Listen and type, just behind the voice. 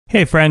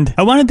Hey friend,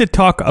 I wanted to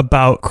talk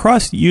about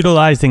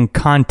cross-utilizing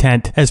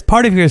content as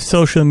part of your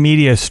social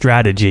media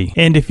strategy.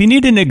 And if you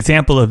need an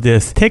example of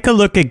this, take a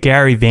look at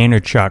Gary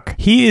Vaynerchuk.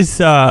 He is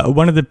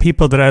one of the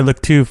people that I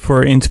look to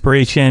for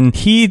inspiration.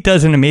 He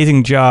does an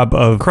amazing job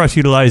of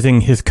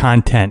cross-utilizing his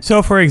content.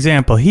 So for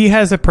example, he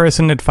has a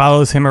person that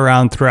follows him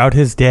around throughout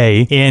his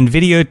day and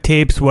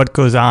videotapes what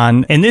goes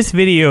on. And this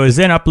video is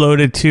then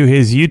uploaded to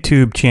his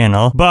YouTube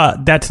channel,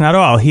 but that's not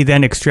all. He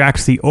then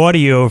extracts the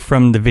audio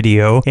from the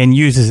video and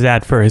uses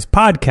that for his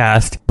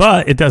podcast,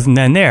 but it doesn't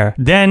end there.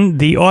 Then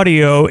the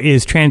audio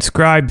is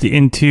transcribed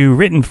into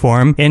written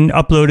form and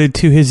uploaded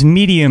to his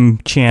Medium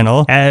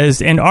channel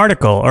as an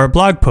article or a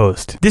blog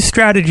post. This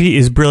strategy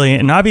is brilliant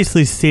and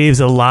obviously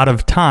saves a lot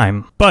of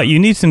time, but you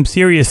need some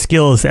serious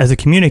skills as a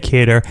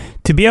communicator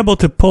to be able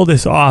to pull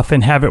this off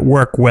and have it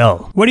work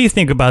well. What do you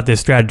think about this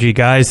strategy,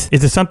 guys?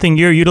 Is it something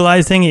you're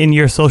utilizing in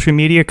your social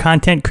media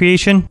content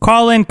creation?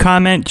 Call in,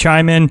 comment,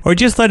 chime in, or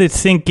just let it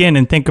sink in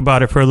and think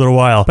about it for a little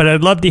while. But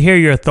I'd love to hear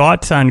your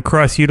thoughts on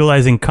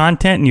cross-utilizing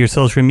content in your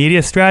social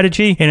media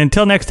strategy. And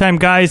until next time,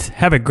 guys,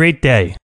 have a great day.